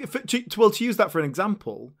 because to use that for an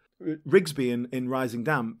example, Rigsby in Rising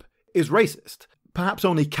Damp is racist. Perhaps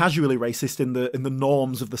only casually racist in the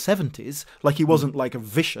norms of the 70s. Like, he wasn't like a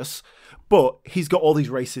vicious, but he's got all these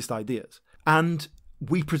racist ideas. And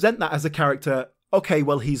we present that as a character, okay,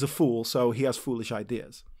 well, he's a fool, so he has foolish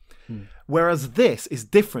ideas. Whereas this is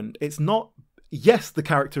different. It's not, yes, the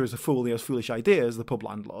character is a fool, he has foolish ideas, the pub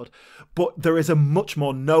landlord, but there is a much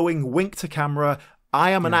more knowing, wink to camera,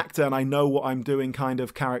 I am an actor and I know what I'm doing kind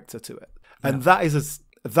of character to it. And that is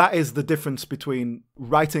the difference between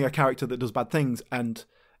writing a character that does bad things and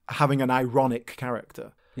having an ironic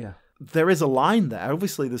character. Yeah. There is a line there.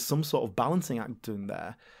 Obviously, there's some sort of balancing act in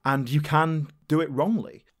there, and you can do it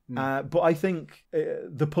wrongly. But I think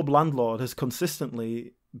the pub landlord has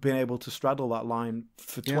consistently been able to straddle that line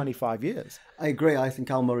for 25 years. I agree. I think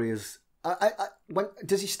Al Murray is...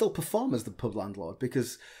 does he still perform as the pub landlord?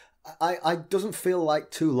 Because... I doesn't feel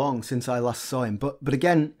like too long since I last saw him, but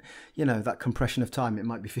again, that compression of time, it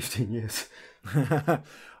might be 15 years.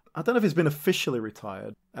 I don't know if he's been officially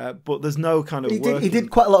retired, but there's no kind of He did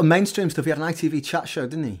quite a lot of mainstream stuff. He had an ITV chat show,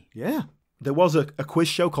 didn't he? Yeah. There was a quiz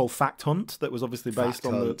show called Fact Hunt that was obviously based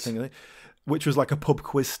on the thing, which was like a pub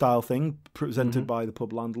quiz style thing presented by the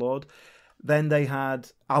Pub Landlord. Then they had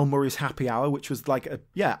Al Murray's Happy Hour, which was like a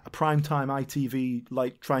primetime ITV,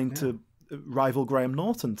 like trying to rival Graham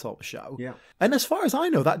Norton sort of show. Yeah. And as far as I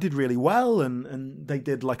know, that did really well, and they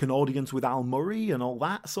did like an audience with Al Murray and all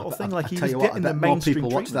that sort of thing. Like he was getting the mainstream more people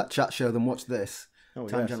treatment. watch that chat show than watch this.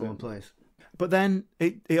 Time Gentleman Plays. But then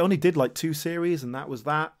it only did like 2 series, and that was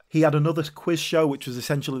that. He had another quiz show, which was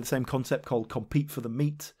essentially the same concept, called Compete for the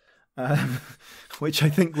Meat, which I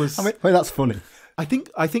think was... Wait, that's funny. I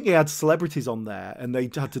think he had celebrities on there, and they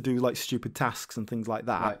had to do like stupid tasks and things like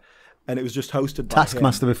that. Right. And it was just hosted by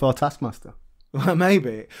Taskmaster before Taskmaster. Well,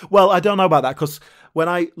 maybe. Well, I don't know about that, because when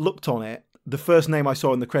I looked on it, the first name I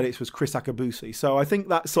saw in the credits was Chris Akabusi. So I think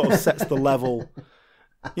that sort of sets the level.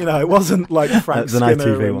 You know, it wasn't like Frank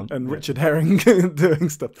Skinner and Richard Herring doing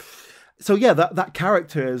stuff. So yeah, that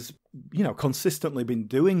character has, you know, consistently been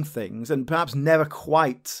doing things, and perhaps never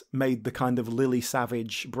quite made the kind of Lily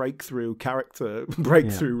Savage breakthrough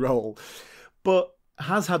role, but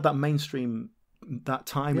has had that mainstream, that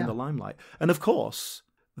time in the limelight. And of course,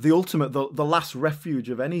 the ultimate, the last refuge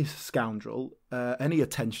of any scoundrel, any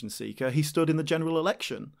attention seeker, he stood in the general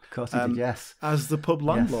election. Of course he did, yes. As the pub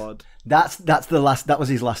landlord. Yes. That's the last. That was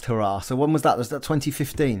his last hurrah. So when was that? Was that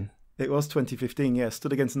 2015? It was 2015, yeah.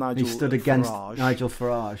 Stood against Nigel Farage. He stood against Nigel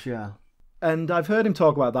Farage, yeah. And I've heard him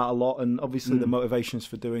talk about that a lot, and obviously the motivations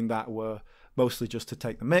for doing that were mostly just to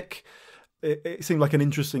take the mick. It seemed like an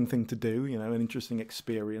interesting thing to do, you know, an interesting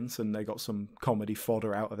experience, and they got some comedy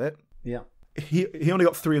fodder out of it. Yeah. He only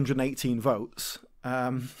got 318 votes.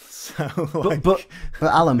 But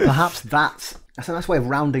Alan, perhaps that's a nice way of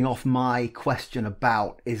rounding off my question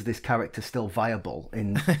about, is this character still viable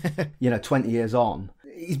in 20 years on?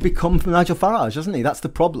 He's become Nigel Farage, hasn't he? That's the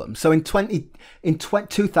problem. So in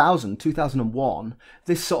 2001,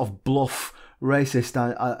 this sort of bluff racist,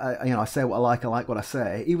 I say what I like what I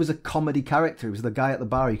say. He was a comedy character. He was the guy at the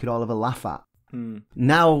bar you could all have a laugh at.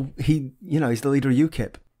 Now he's the leader of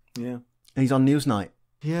UKIP. Yeah. He's on Newsnight.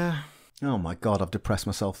 Yeah. Oh my God, I've depressed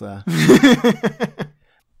myself there.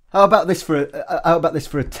 How about this for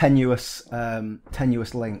a tenuous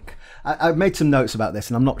link? I've made some notes about this,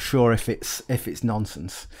 and I'm not sure if it's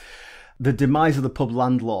nonsense. The demise of the pub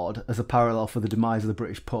landlord as a parallel for the demise of the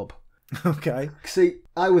British pub. Okay. See,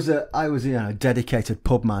 I was a dedicated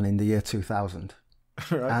pub man in the year 2000,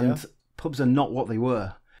 and pubs are not what they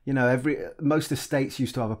were. You know, most estates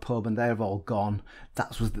used to have a pub, and they've all gone.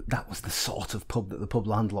 That was the sort of pub that the pub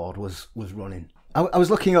landlord was running. I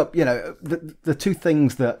was looking up, you know, the two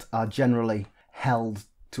things that are generally held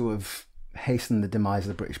to have hastened the demise of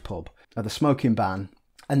the British pub are the smoking ban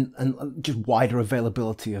and just wider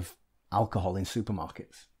availability of alcohol in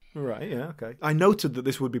supermarkets. Right, yeah, okay. I noted that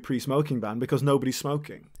this would be pre-smoking ban because nobody's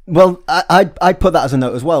smoking. Well, I put that as a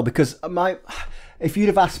note as well, because if you'd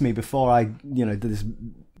have asked me before I did this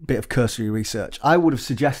bit of cursory research, I would have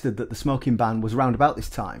suggested that the smoking ban was around about this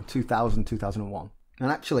time, 2000, 2001. And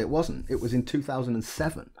actually it wasn't. It was in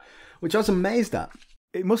 2007, which I was amazed at.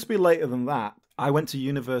 It must be later than that. I went to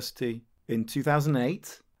university in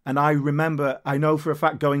 2008, and I know for a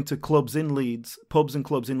fact going to pubs and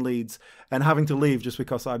clubs in Leeds, and having to leave just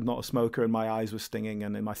because I'm not a smoker and my eyes were stinging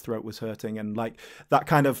and my throat was hurting, and like that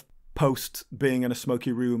kind of post being in a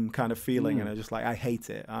smoky room kind of feeling, and I just like, I hate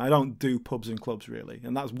it. I don't do pubs and clubs really,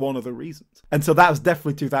 and that's one of the reasons. And so that was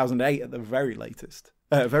definitely 2008 at the very latest.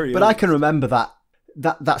 But I can remember that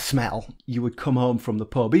smell. You would come home from the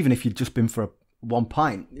pub, even if you'd just been for one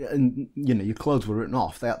pint, and your clothes were written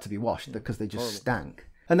off. They had to be washed because they just stank.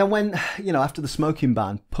 And then when after the smoking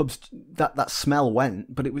ban, pubs that smell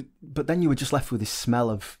went, but then you were just left with this smell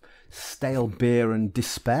of stale beer and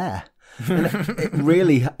despair. And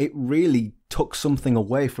it really took something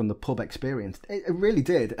away from the pub experience. It really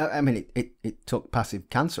did. I mean, it took passive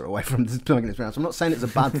cancer away from the smoking experience. I'm not saying it's a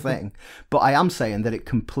bad thing, but I am saying that it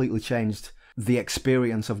completely changed the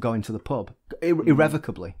experience of going to the pub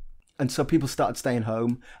irrevocably. And so people started staying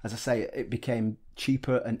home. As I say, it became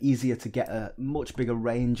cheaper and easier to get a much bigger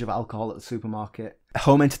range of alcohol at the supermarket.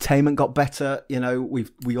 Home entertainment got better.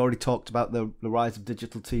 We already talked about the rise of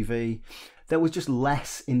digital TV. There was just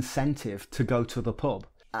less incentive to go to the pub.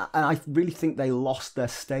 And I really think they lost their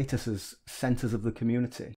status as centres of the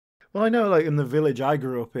community. Well, I know, like in the village I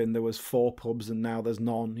grew up in, there was 4 pubs, and now there's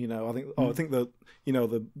none. I think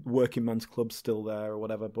the working man's club's still there or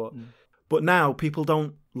whatever. But now people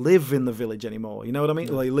don't live in the village anymore. You know what I mean?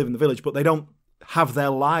 They live in the village, but they don't have their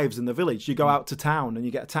lives in the village. You go out to town and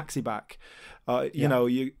you get a taxi back. You know,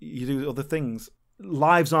 you do other things.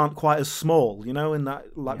 Lives aren't quite as small, you know, in that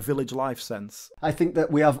village life sense. I think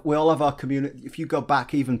that we all have our community. If you go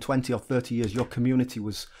back even 20 or 30 years, your community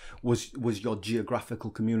was your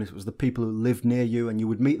geographical community. It was the people who lived near you, and you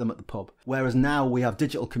would meet them at the pub. Whereas now we have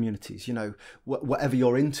digital communities. You know, whatever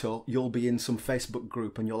you're into, you'll be in some Facebook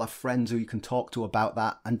group, and you'll have friends who you can talk to about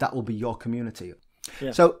that, and that will be your community.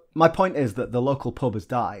 Yeah. So my point is that the local pub has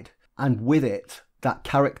died, and with it, that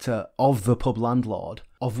character of the pub landlord,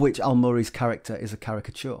 of which Al Murray's character is a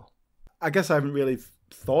caricature. I guess I haven't really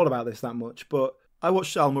thought about this that much, but I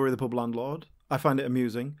watched Al Murray, the pub landlord. I find it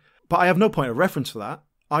amusing, but I have no point of reference for that.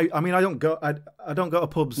 I mean, I don't go to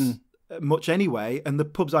pubs much anyway, and the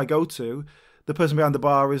pubs I go to, the person behind the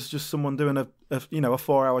bar is just someone doing a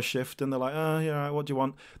 4-hour shift, and they're like, oh, yeah, what do you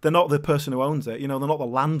want? They're not the person who owns it, you know, they're not the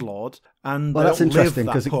landlord, and well, they that's don't interesting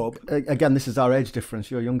live that pub. Again, this is our age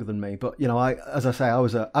difference. You're younger than me, but you know, I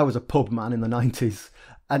was a pub man in the 90s,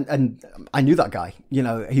 and I knew that guy. You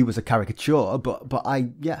know, he was a caricature, but I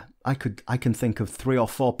can think of 3 or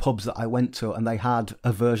 4 pubs that I went to, and they had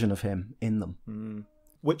a version of him in them.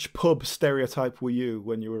 Which pub stereotype were you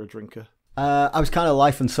when you were a drinker? I was kind of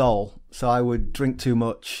life and soul, so I would drink too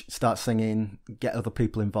much, start singing, get other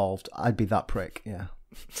people involved. I'd be that prick, yeah.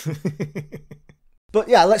 But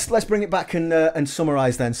yeah, let's bring it back and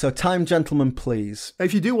summarise then. So, Time Gentleman Please.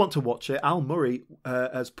 If you do want to watch it, Al Murray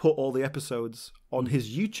has put all the episodes on his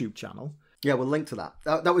YouTube channel. Yeah, we'll link to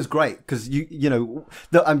that. That was great because you know,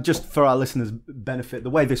 just for our listeners' benefit, the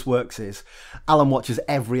way this works is Alan watches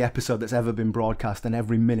every episode that's ever been broadcast and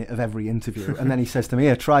every minute of every interview, and then he says to me,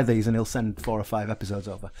 "Here, try these," and he'll send 4 or 5 episodes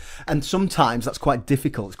over. And sometimes that's quite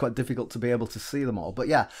difficult. It's quite difficult to be able to see them all. But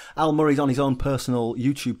yeah, Al Murray's on his own personal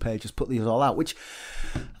YouTube page has put these all out, which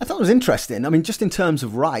I thought was interesting. I mean, just in terms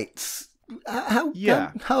of rights. How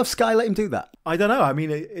have Sky let him do that? I don't know. I mean,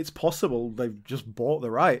 it's possible they've just bought the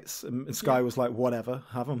rights, and Sky was like, whatever,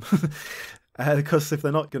 have them. Because if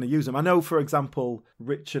they're not going to use them. I know, for example,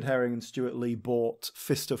 Richard Herring and Stuart Lee bought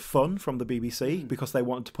Fist of Fun from the BBC because they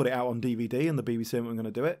wanted to put it out on DVD, and the BBC weren't going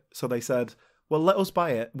to do it. So they said, well, let us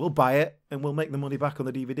buy it. We'll buy it, and we'll make the money back on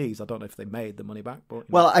the DVDs. I don't know if they made the money back. But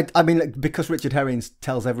well, I mean, because Richard Herring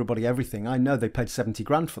tells everybody everything, I know they paid 70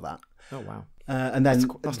 grand for that. Oh, wow. And then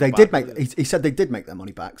they did make. He said they did make their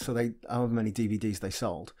money back. So however many DVDs they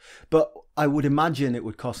sold, but I would imagine it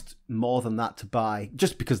would cost more than that to buy,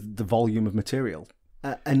 just because of the volume of material.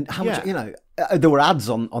 And how much, you know, there were ads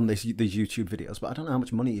on these YouTube videos, but I don't know how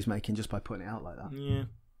much money he's making just by putting it out like that. Yeah.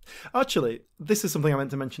 Actually, this is something I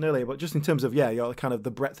meant to mention earlier, but just in terms of your kind of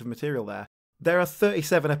the breadth of material there are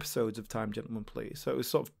 37 episodes of Time Gentleman Please. So it was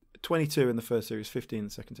sort of 22 in the first series, 15 in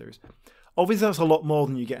the second series. Obviously, that's a lot more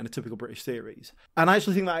than you get in a typical British series. And I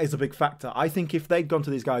actually think that is a big factor. I think if they'd gone to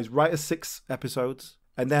these guys, write us 6 episodes,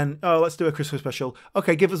 and then, let's do a Christmas special.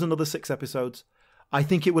 Okay, give us another 6 episodes. I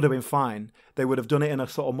think it would have been fine. They would have done it in a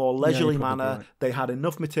sort of more leisurely manner. Right. They had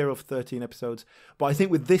enough material for 13 episodes. But I think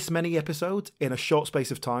with this many episodes, in a short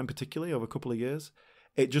space of time, particularly over a couple of years,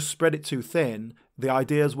 it just spread it too thin. The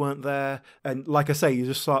ideas weren't there. And like I say, you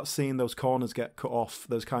just start seeing those corners get cut off,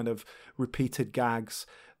 those kind of repeated gags,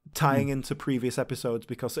 tying into previous episodes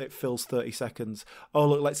because it fills 30 seconds. Oh,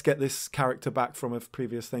 look, let's get this character back from a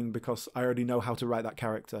previous thing because I already know how to write that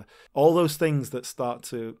character. All those things that start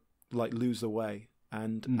to lose their way.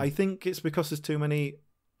 And I think it's because there's too many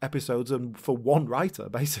episodes and for one writer,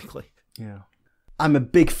 basically. Yeah. I'm a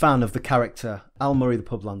big fan of the character Al Murray, the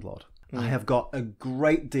pub landlord. I have got a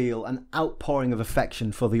great deal, an outpouring of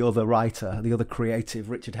affection for the other writer, the other creative,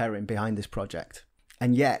 Richard Herring, behind this project.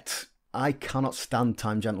 And yet, I cannot stand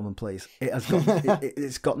Time Gentleman Please. It has got,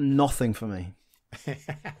 it's got nothing for me.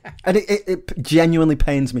 And it genuinely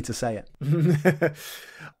pains me to say it.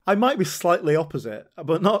 I might be slightly opposite,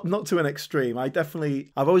 but not to an extreme. I've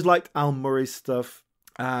always liked Al Murray's stuff,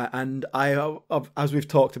 and as we've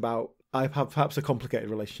talked about, I have perhaps a complicated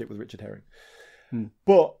relationship with Richard Herring.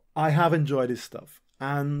 But I have enjoyed his stuff,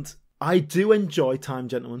 and I do enjoy Time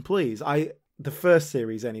Gentleman Please. The first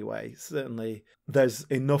series anyway, certainly there's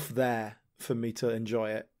enough there for me to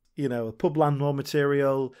enjoy it. You know, Pub Landlord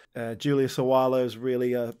material, Julia Sawalha is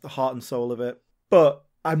really the heart and soul of it. But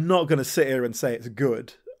I'm not going to sit here and say it's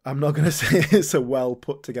good. I'm not going to say it's a well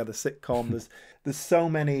put together sitcom. There's so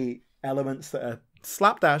many elements that are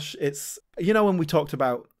slapdash. It's, you know, when we talked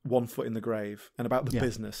about One Foot in the Grave and about the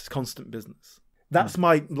business, constant business. That's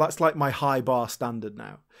like my high bar standard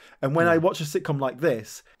now. And when I watch a sitcom like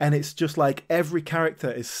this, and it's just like every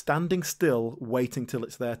character is standing still, waiting till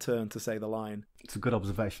it's their turn to say the line. It's a good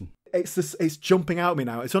observation. it's jumping out at me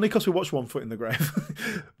now. It's only because we watched One Foot in the Grave,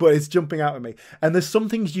 but it's jumping out at me. And there's some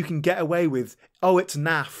things you can get away with. Oh, it's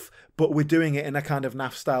naff, but we're doing it in a kind of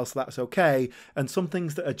naff style, so that's okay. And some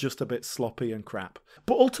things that are just a bit sloppy and crap.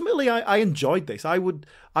 But ultimately, I enjoyed this. I would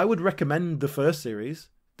recommend the first series,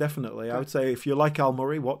 definitely. I would say if you like Al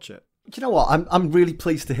Murray, watch it. Do you know what? I'm really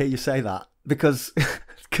pleased to hear you say that, because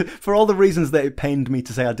for all the reasons that it pained me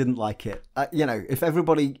to say I didn't like it, if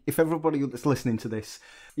everybody that's listening to this,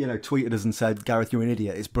 tweeted us and said, Gareth, you're an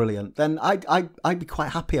idiot, it's brilliant, then I'd be quite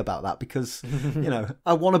happy about that, because,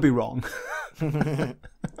 I want to be wrong.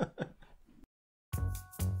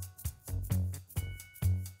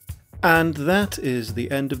 And that is the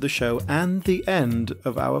end of the show and the end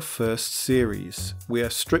of our first series. We are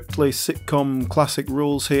strictly sitcom classic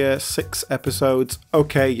rules here, 6 episodes.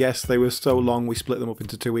 Okay, yes, they were so long, we split them up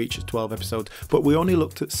into 2 each, 12 episodes, but we only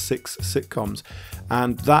looked at 6 sitcoms,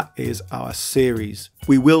 and that is our series.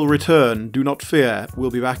 We will return, do not fear. We'll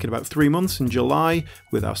be back in about 3 months in July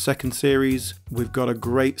with our second series. We've got a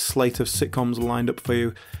great slate of sitcoms lined up for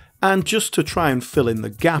you. And just to try and fill in the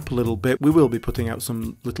gap a little bit, we will be putting out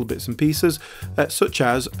some little bits and pieces, such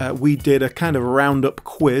as we did a kind of roundup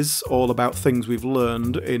quiz all about things we've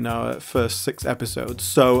learned in our first 6 episodes.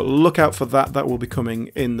 So look out for that. That will be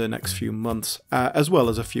coming in the next few months, as well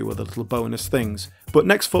as a few other little bonus things. But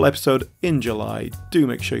next full episode in July, do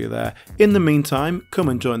make sure you're there. In the meantime, come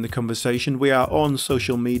and join the conversation. We are on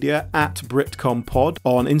social media at BritcomPod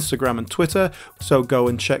on Instagram and Twitter, so go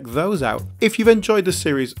and check those out. If you've enjoyed the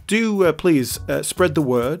series, do please spread the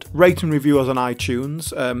word, rate and review us on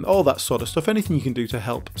iTunes, all that sort of stuff. Anything you can do to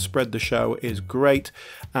help spread the show is great,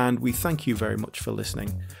 and we thank you very much for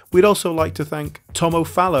listening. We'd also like to thank Tom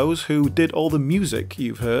O'Fallows, who did all the music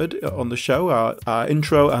you've heard on the show, our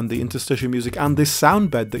intro and the interstitial music, and this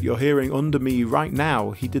sound bed that you're hearing under me right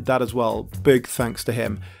now. He did that as well. Big thanks to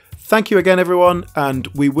him. Thank you again, everyone, and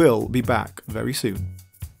we will be back very soon.